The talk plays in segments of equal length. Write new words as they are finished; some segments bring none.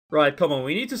Right, come on,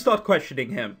 we need to start questioning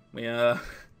him.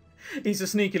 He's a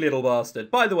sneaky little bastard.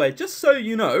 By the way, just so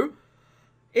you know,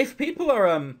 if people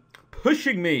are,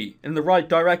 pushing me in the right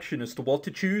direction as to what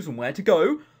to choose and where to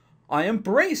go, I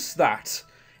embrace that.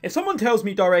 If someone tells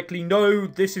me directly, no,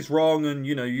 this is wrong and,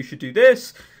 you should do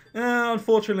this,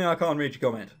 unfortunately I can't read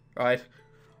your comment, right?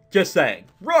 Just saying.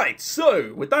 Right,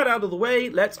 so, with that out of the way,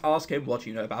 let's ask him what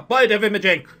you know about biodev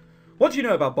imaging. What do you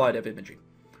know about biodev imaging?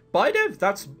 Biodev,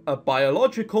 that's a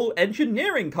biological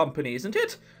engineering company, isn't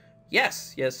it?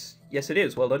 Yes, it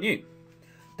is. Well done you.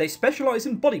 They specialise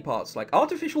in body parts like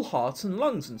artificial hearts and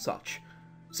lungs and such.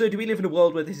 So do we live in a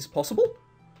world where this is possible?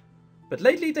 But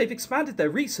lately they've expanded their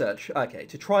research,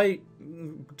 to try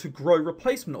to grow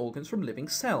replacement organs from living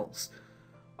cells.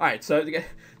 Alright, so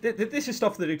this is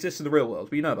stuff that exists in the real world.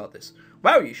 We know about this.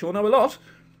 Wow, you sure know a lot.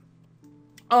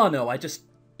 Oh no, I just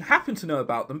happen to know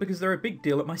about them because they're a big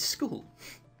deal at my school.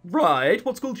 Right,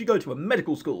 what school do you go to? A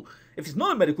medical school. If it's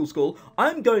not a medical school,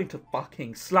 I'm going to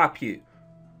fucking slap you.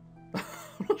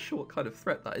 I'm not sure what kind of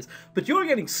threat that is, but you're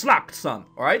getting slapped, son,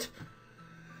 alright?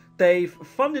 They've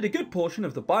funded a good portion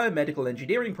of the biomedical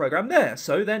engineering program there,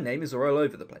 so their name is all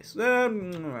over the place. I'll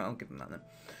give them that then.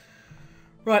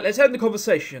 Right, let's end the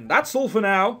conversation. That's all for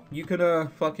now. You can,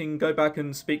 fucking go back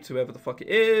and speak to whoever the fuck it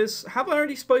is. Have I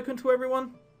already spoken to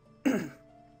everyone?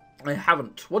 I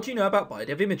haven't. What do you know about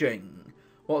biodev imaging?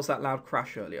 What was that loud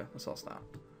crash earlier? Let's ask that.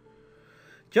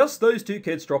 Just those two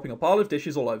kids dropping a pile of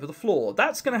dishes all over the floor.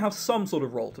 That's going to have some sort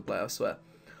of role to play, I swear.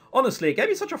 Honestly, it gave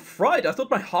me such a fright, I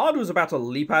thought my heart was about to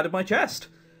leap out of my chest.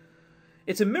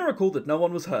 It's a miracle that no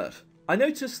one was hurt. I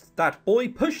noticed that boy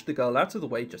pushed the girl out of the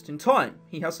way just in time.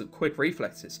 He has some quick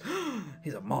reflexes.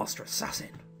 He's a master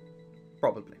assassin.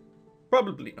 Probably.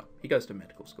 Probably not. He goes to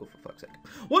medical school, for fuck's sake.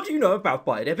 What do you know about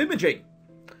biodev imaging?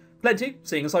 Plenty,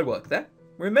 seeing as I work there.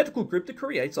 We're a medical group that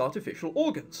creates artificial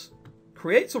organs.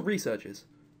 Creates or researches?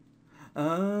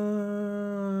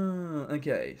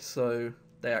 Okay, so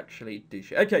they actually do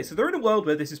shit. Okay, so they're in a world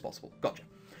where this is possible. Gotcha.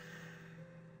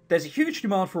 There's a huge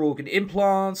demand for organ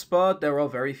implants, but there are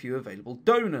very few available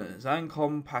donors, and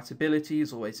compatibility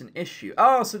is always an issue.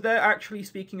 Ah, so they're actually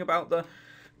speaking about the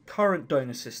current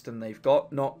donor system they've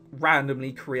got, not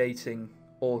randomly creating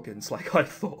organs like I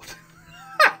thought.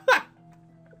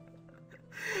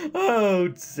 Oh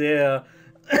dear.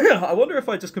 I wonder if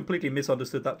I just completely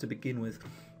misunderstood that to begin with.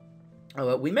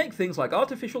 We make things like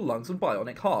artificial lungs and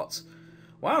bionic hearts.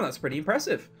 Wow, that's pretty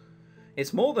impressive.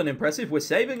 It's more than impressive, we're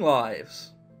saving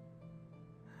lives.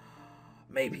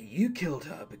 Maybe you killed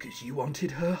her because you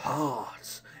wanted her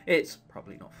heart. It's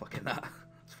probably not fucking that.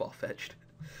 It's far-fetched.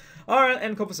 Alright,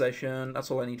 end conversation.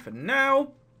 That's all I need for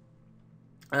now.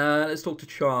 Let's talk to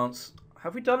Chance.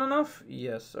 Have we done enough?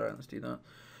 Yes, alright, let's do that.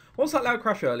 What was that loud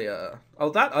crash earlier? Oh,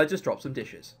 that, I just dropped some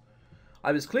dishes.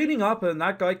 I was cleaning up and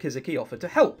that guy Kizuki offered to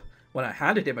help. When I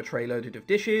handed him a tray loaded of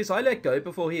dishes, I let go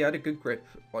before he had a good grip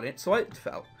on it, so it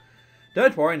fell.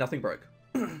 Don't worry, nothing broke.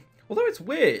 Although it's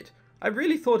weird. I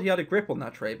really thought he had a grip on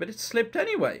that tray, but it slipped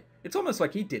anyway. It's almost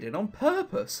like he did it on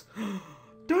purpose.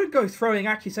 Don't go throwing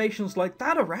accusations like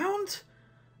that around.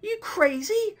 Are you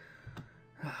crazy?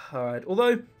 Alright,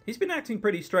 although he's been acting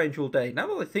pretty strange all day. Now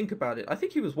that I think about it, I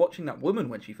think he was watching that woman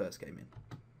when she first came in.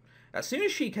 As soon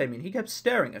as she came in, he kept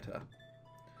staring at her.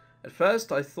 At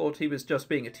first, I thought he was just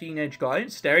being a teenage guy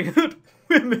and staring at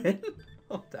women.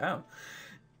 Oh, damn.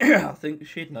 I think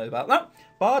she'd know about that.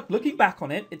 But looking back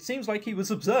on it, it seems like he was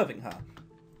observing her.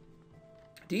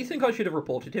 Do you think I should have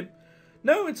reported him?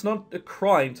 No, it's not a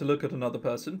crime to look at another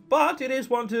person, but it is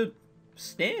one to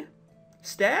stare?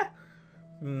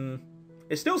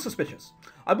 It's still suspicious.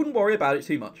 I wouldn't worry about it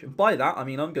too much, and by that, I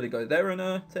mean I'm going to go there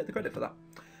and take the credit for that.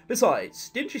 Besides,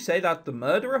 didn't you say that the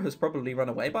murderer has probably run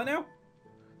away by now?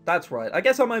 That's right. I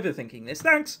guess I'm overthinking this.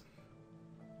 Thanks.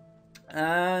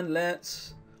 And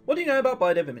let's... What do you know about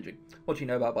biodev imaging? What do you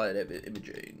know about biodev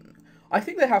imaging? I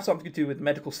think they have something to do with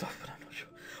medical stuff, but I'm not sure.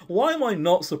 Why am I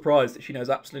not surprised that she knows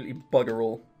absolutely bugger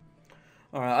all?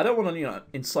 Alright, I don't want to,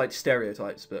 incite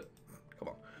stereotypes, but come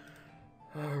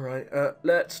on. Alright,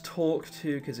 let's talk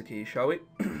to Kizuki, shall we?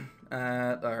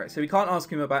 Alright, so we can't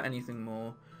ask him about anything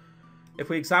more. If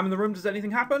we examine the room, does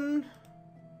anything happen?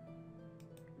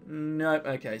 No,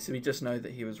 okay, so we just know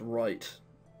that he was right.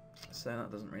 So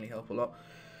that doesn't really help a lot.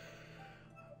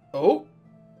 Oh!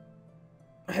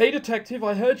 Hey detective,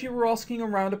 I heard you were asking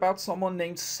around about someone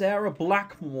named Sarah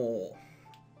Blackmore.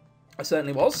 I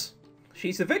certainly was.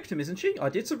 She's the victim, isn't she? I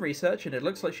did some research and it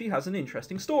looks like she has an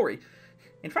interesting story.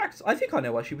 In fact, I think I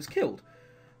know why she was killed.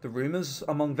 The rumours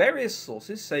among various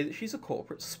sources say that she's a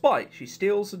corporate spy. She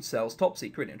steals and sells top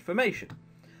secret information.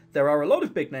 There are a lot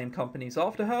of big name companies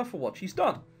after her for what she's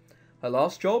done. Her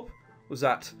last job was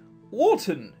at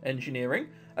Orton Engineering,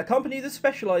 a company that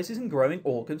specialises in growing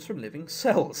organs from living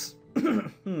cells.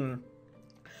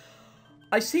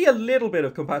 I see a little bit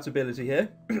of compatibility here.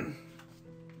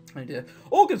 Oh dear.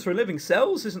 Organs from living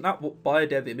cells? Isn't that what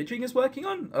Biodev Imaging is working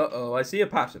on? Uh-oh, I see a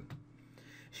pattern.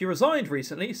 She resigned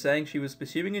recently, saying she was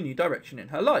pursuing a new direction in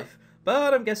her life,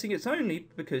 but I'm guessing it's only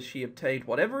because she obtained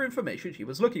whatever information she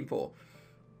was looking for.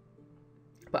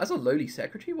 But as a lowly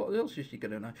secretary, what else is she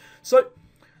going to know? So,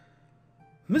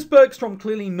 Miss Bergstrom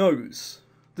clearly knows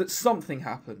that something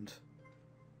happened,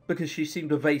 because she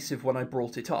seemed evasive when I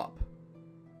brought it up.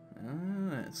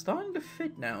 Ah, it's starting to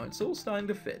fit now. It's all starting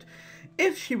to fit.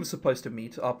 If she was supposed to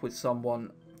meet up with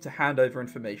someone to hand over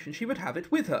information, she would have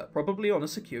it with her, probably on a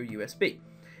secure USB.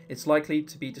 It's likely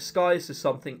to be disguised as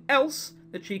something else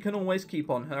that she can always keep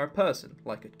on her person,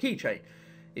 like a keychain.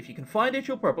 If you can find it,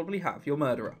 you'll probably have your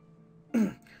murderer.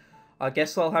 I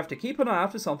guess I'll have to keep an eye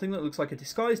out for something that looks like a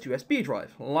disguised USB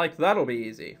drive. Like, that'll be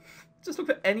easy. Just look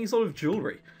for any sort of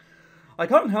jewellery. I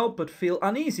can't help but feel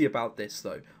uneasy about this,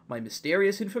 though. My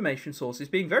mysterious information source is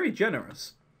being very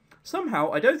generous.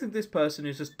 Somehow, I don't think this person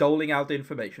is just doling out the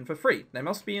information for free. There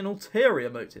must be an ulterior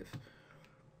motive.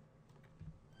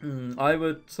 I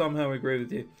would somehow agree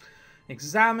with you.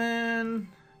 Examine.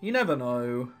 You never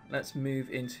know. Let's move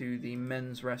into the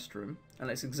men's restroom. And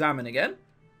let's examine again.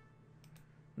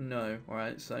 No.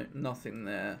 Alright, so nothing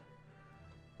there.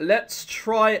 Let's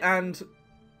try and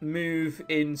move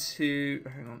into...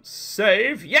 Hang on.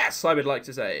 Save. Yes, I would like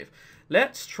to save.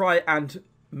 Let's try and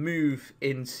move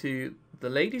into the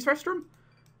ladies' restroom.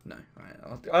 No.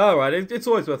 Alright, it's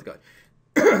always worth a go.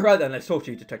 Right then, let's talk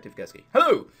to you, Detective Geske.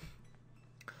 Hello!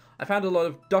 I found a lot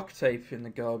of duct tape in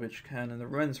the garbage can in the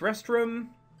men's restroom.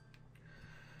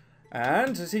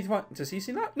 And has he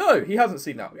seen that? No, he hasn't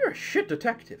seen that. You're a shit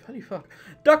detective. Holy fuck.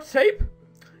 Duct tape?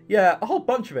 Yeah, a whole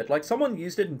bunch of it. Like someone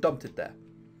used it and dumped it there.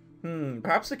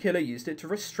 Perhaps the killer used it to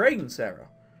restrain Sarah.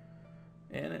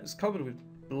 And it's covered with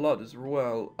blood as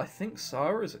well. I think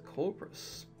Sarah is a corporate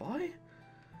spy?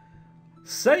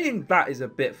 Saying that is a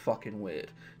bit fucking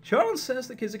weird. Charles says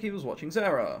that Kizuki was watching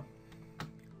Sarah.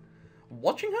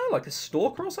 Watching her? Like a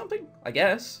stalker or something? I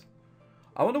guess.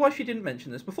 I wonder why she didn't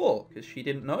mention this before. Because she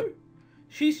didn't know?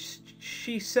 She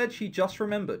said she just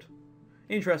remembered.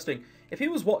 Interesting. If he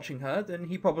was watching her, then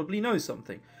he probably knows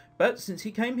something. But since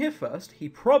he came here first, he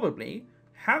probably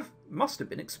must have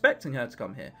been expecting her to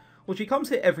come here. Well, she comes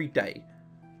here every day.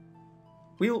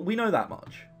 We know that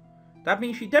much. That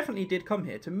means she definitely did come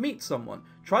here to meet someone.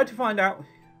 Try to find out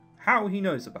how he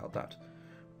knows about that.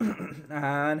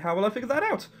 And how will I figure that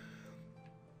out?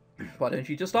 Why don't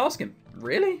you just ask him?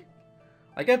 Really?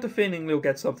 I get the feeling you'll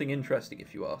get something interesting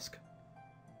if you ask.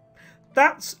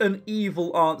 That's an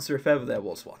evil answer if ever there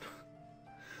was one.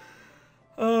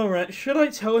 Alright, should I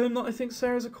tell him that I think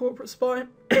Sarah's a corporate spy?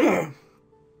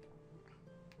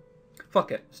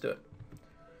 Fuck it, let's do it.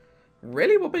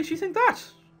 Really? What makes you think that?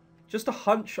 Just a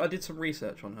hunch. I did some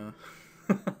research on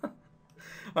her.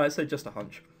 Alright, so just a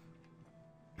hunch.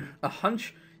 A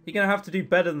hunch? You're going to have to do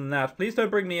better than that. Please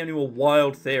don't bring me any more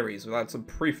wild theories without some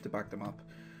proof to back them up.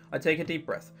 I take a deep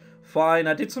breath. Fine,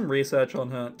 I did some research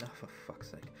on her. Oh, for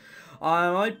fuck's sake.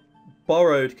 I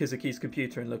borrowed Kizuki's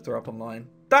computer and looked her up online.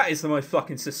 That is the most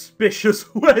fucking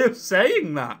suspicious way of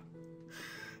saying that.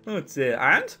 Oh dear.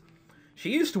 And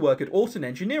she used to work at Orton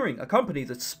Engineering, a company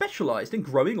that specialised in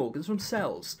growing organs from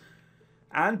cells.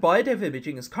 And Biodev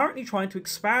Imaging is currently trying to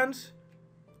expand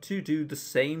to do the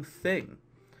same thing.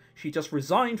 She just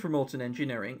resigned from Orton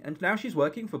Engineering, and now she's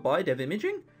working for Biodev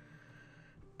Imaging?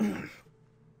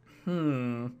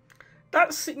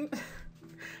 That's...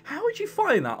 How would you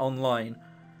find that online?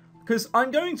 Because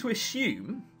I'm going to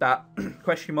assume that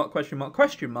question mark, question mark,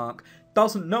 question mark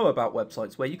doesn't know about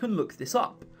websites where you can look this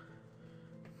up.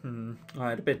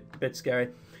 Alright, a bit scary.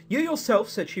 You yourself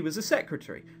said she was a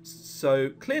secretary,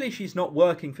 so clearly she's not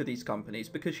working for these companies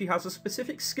because she has a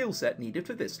specific skill set needed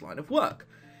for this line of work.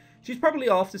 She's probably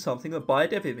after something that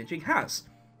Biodev Imaging has.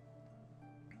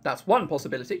 That's one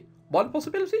possibility. One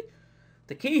possibility?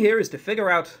 The key here is to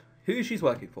figure out who she's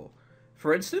working for.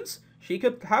 For instance, she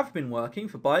could have been working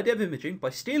for Biodev Imaging by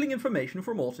stealing information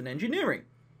from Orton Engineering.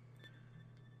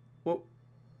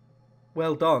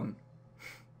 Well done.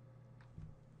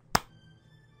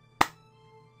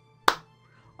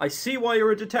 I see why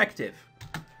you're a detective.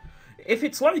 If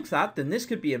it's like that, then this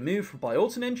could be a move by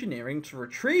Orton Engineering to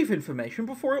retrieve information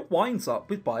before it winds up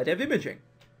with Biodev Imaging.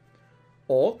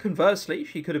 Or, conversely,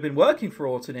 she could have been working for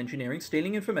Orton Engineering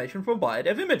stealing information from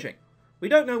Biodev Imaging. We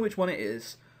don't know which one it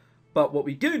is, but what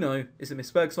we do know is that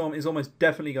Miss Bergstrom is almost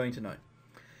definitely going to know.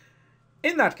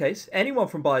 In that case, anyone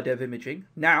from Biodev Imaging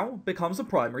now becomes a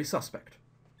primary suspect.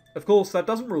 Of course, that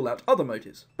doesn't rule out other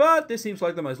motives, but this seems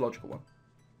like the most logical one.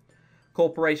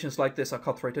 Corporations like this are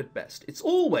cutthroat at best. It's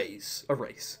always a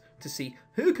race to see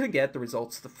who can get the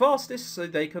results the fastest so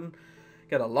they can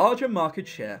get a larger market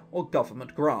share or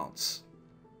government grants.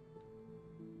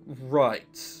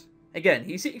 Right. Again,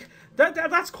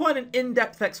 that's quite an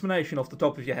in-depth explanation off the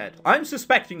top of your head. I'm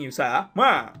suspecting you, sir.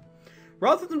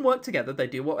 Rather than work together, they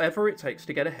do whatever it takes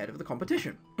to get ahead of the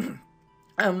competition.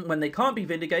 And when they can't be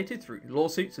vindicated through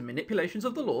lawsuits and manipulations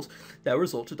of the laws, they'll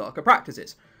resort to darker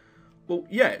practices. Well,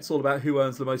 yeah, it's all about who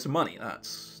earns the most money.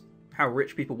 That's how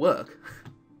rich people work.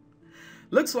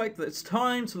 Looks like it's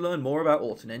time to learn more about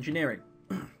auto engineering.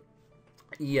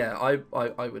 Yeah,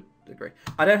 I would agree.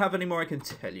 I don't have any more I can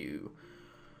tell you.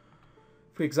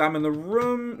 If we examine the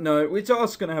room... No, we're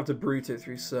just going to have to brute it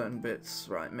through certain bits.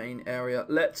 Right, main area.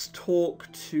 Let's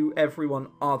talk to everyone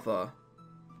other.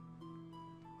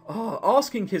 Oh,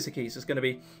 asking Kisakis is going to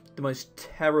be the most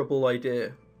terrible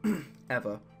idea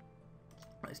ever.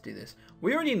 Let's do this.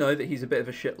 We already know that he's a bit of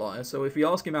a shit liar, so if we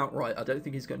ask him outright, I don't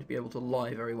think he's going to be able to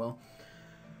lie very well.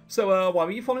 So, why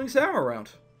were you following Sarah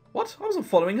around? What? I wasn't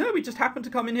following her, we just happened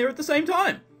to come in here at the same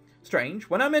time. Strange.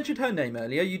 When I mentioned her name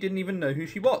earlier, you didn't even know who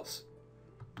she was.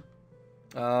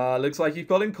 Looks like you've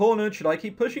got him cornered. Should I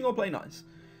keep pushing or play nice?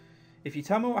 If you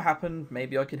tell me what happened,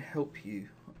 maybe I can help you.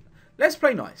 Let's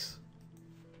play nice.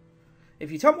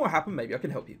 If you tell me what happened, maybe I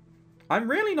can help you. I'm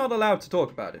really not allowed to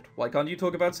talk about it. Why can't you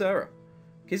talk about Sarah?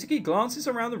 Kisaki glances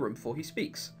around the room before he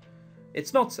speaks.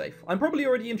 It's not safe. I'm probably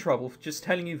already in trouble for just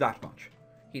telling you that much.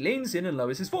 He leans in and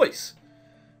lowers his voice.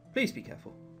 Please be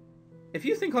careful. If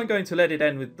you think I'm going to let it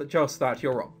end with just that,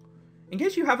 you're wrong. In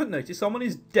case you haven't noticed, someone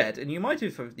is dead, and you might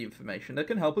have the information that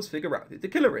can help us figure out who the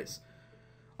killer is.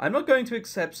 I'm not going to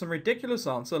accept some ridiculous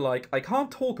answer like, I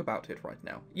can't talk about it right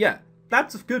now. Yeah,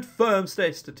 that's a good firm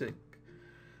statistic.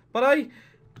 But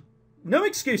no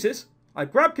excuses. I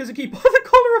grab Kisaki by the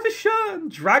collar of his shirt and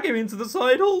drag him into the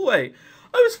side hallway.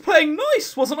 I was playing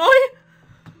nice, wasn't I?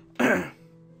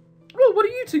 Well, what are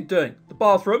you two doing? The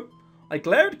bathroom? I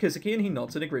glare at Kisaki and he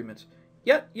nods in agreement.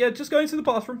 Yeah, just going to the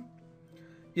bathroom.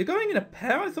 You're going in a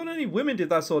pair? I thought only women did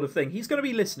that sort of thing. He's going to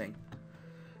be listening.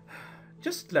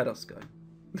 Just let us go.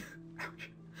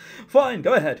 Ouch. Fine,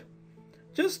 go ahead.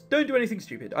 Just don't do anything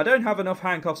stupid. I don't have enough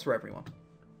handcuffs for everyone.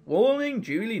 Warning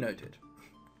duly noted.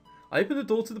 I open the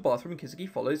door to the bathroom and Kisaki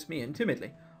follows me in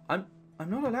timidly. I'm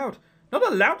not allowed. Not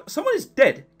allowed? Someone is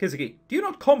dead, Kisaki. Do you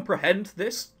not comprehend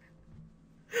this?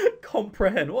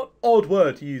 Comprehend. What odd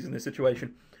word to use in this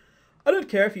situation. I don't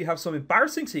care if you have some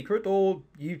embarrassing secret or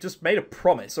you just made a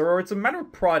promise or it's a matter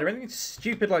of pride or anything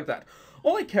stupid like that.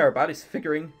 All I care about is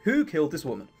figuring who killed this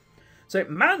woman. So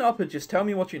man up and just tell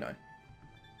me what you know.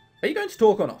 Are you going to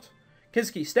talk or not?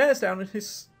 Kisaki stares down at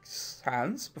his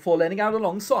hands before letting out a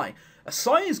long sigh. A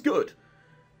sigh is good,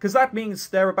 because that means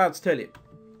they're about to tell you.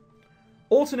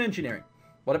 Auto engineering.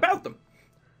 What about them?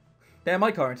 They're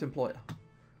my current employer.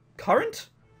 Current?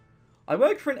 I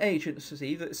work for an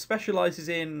agency that specialises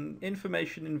in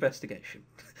information investigation.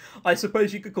 I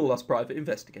suppose you could call us private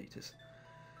investigators.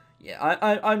 Yeah,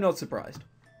 I'm not surprised.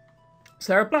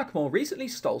 Sarah Blackmore recently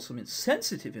stole some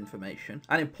sensitive information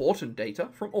and important data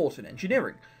from Auto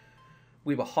Engineering.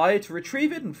 We were hired to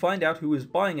retrieve it and find out who was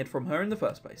buying it from her in the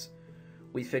first place.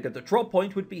 We figured the drop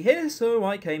point would be here, so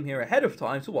I came here ahead of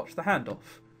time to watch the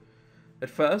handoff. At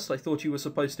first, I thought you were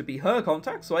supposed to be her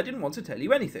contact, so I didn't want to tell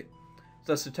you anything.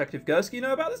 Does Detective Gursky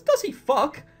know about this? Does he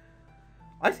fuck?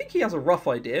 I think he has a rough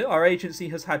idea. Our agency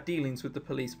has had dealings with the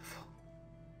police before.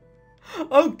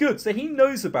 Oh, good, so he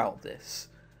knows about this.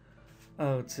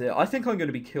 Oh dear, I think I'm going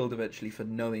to be killed eventually for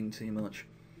knowing too much.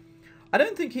 I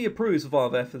don't think he approves of our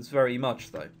methods very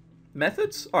much, though.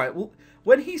 Methods? Alright, well,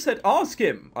 when he said ask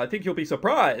him, I think you'll be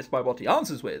surprised by what he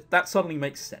answers with. That suddenly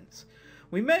makes sense.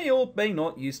 We may or may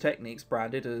not use techniques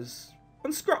branded as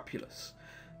unscrupulous.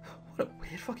 What a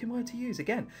weird fucking word to use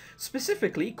again.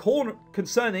 Specifically,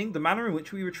 concerning the manner in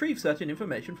which we retrieve certain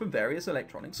information from various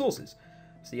electronic sources.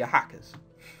 So you're hackers.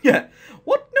 Yeah.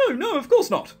 What? No, of course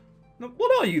not.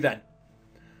 What are you then?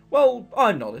 Well,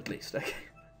 I'm not at least. Okay.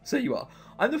 So you are.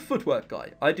 I'm the footwork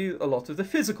guy. I do a lot of the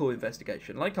physical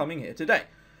investigation, like coming here today.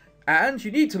 And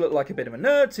you need to look like a bit of a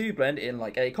nerd to blend in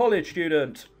like a college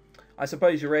student. I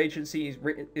suppose your agency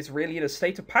is really in a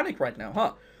state of panic right now,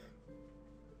 huh?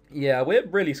 Yeah, we're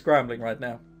really scrambling right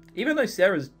now. Even though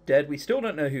Sarah's dead, we still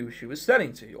don't know who she was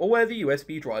selling to, or where the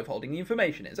USB drive holding the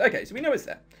information is. Okay, so we know it's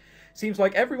there. Seems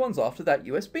like everyone's after that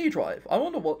USB drive. I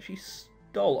wonder what she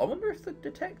stole. I wonder if the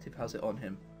detective has it on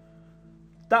him.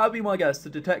 That would be my guess. The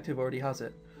detective already has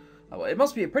it. Oh, well, it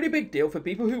must be a pretty big deal for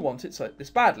people who want it so this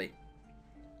badly.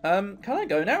 Can I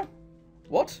go now?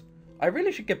 What? I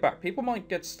really should get back. People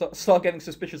might start getting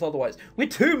suspicious otherwise. We're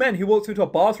two men who walked into a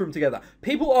bathroom together.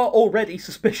 People are already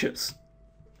suspicious.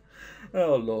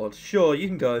 Oh, Lord. Sure, you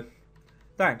can go.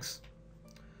 Thanks.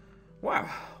 Wow,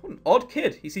 what an odd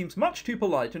kid. He seems much too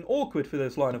polite and awkward for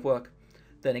this line of work.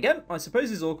 Then again, I suppose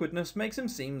his awkwardness makes him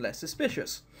seem less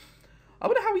suspicious. I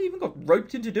wonder how he even got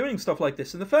roped into doing stuff like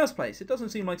this in the first place. It doesn't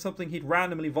seem like something he'd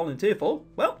randomly volunteer for.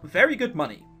 Well, very good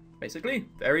money. Basically,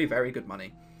 very, very good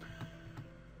money.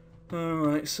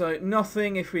 Alright, so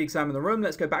nothing if we examine the room.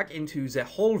 Let's go back into the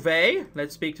hallway.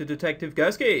 Let's speak to Detective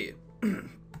Gursky.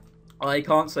 I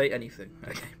can't say anything.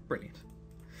 Okay, brilliant.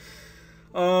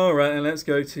 Alright, and let's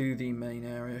go to the main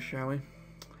area, shall we?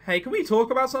 Hey, can we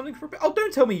talk about something for a bit? Oh,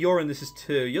 don't tell me you're in this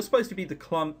too. You're supposed to be the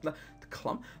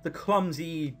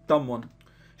clumsy, dumb one.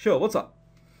 Sure, what's up?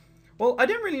 Well, I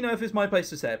don't really know if it's my place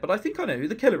to say it, but I think I know who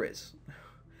the killer is.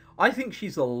 I think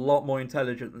she's a lot more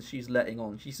intelligent than she's letting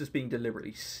on. She's just being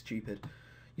deliberately stupid.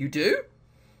 You do?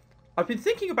 I've been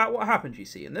thinking about what happened, you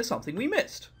see, and there's something we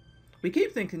missed. We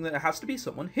keep thinking that there has to be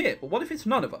someone here, but what if it's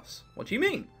none of us? What do you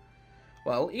mean?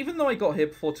 Well, even though I got here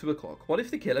before 2 o'clock, what if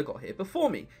the killer got here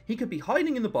before me? He could be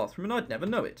hiding in the bathroom and I'd never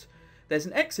know it. There's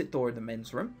an exit door in the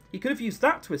men's room. He could have used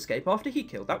that to escape after he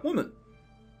killed that woman.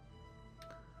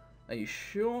 Are you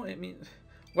sure? I mean,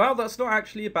 well, that's not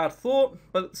actually a bad thought,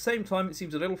 but at the same time, it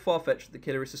seems a little far-fetched that the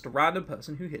killer is just a random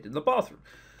person who hid in the bathroom.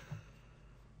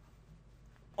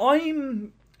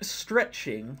 I'm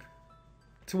stretching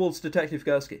towards Detective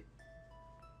Gursky.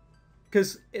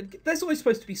 Because there's always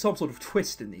supposed to be some sort of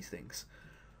twist in these things.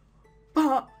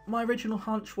 But my original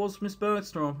hunch was Miss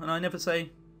Bergstrom, and I never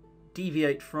say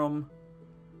deviate from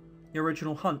your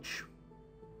original hunch.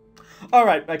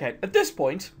 Alright, okay. At this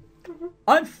point,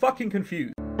 I'm fucking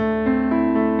confused.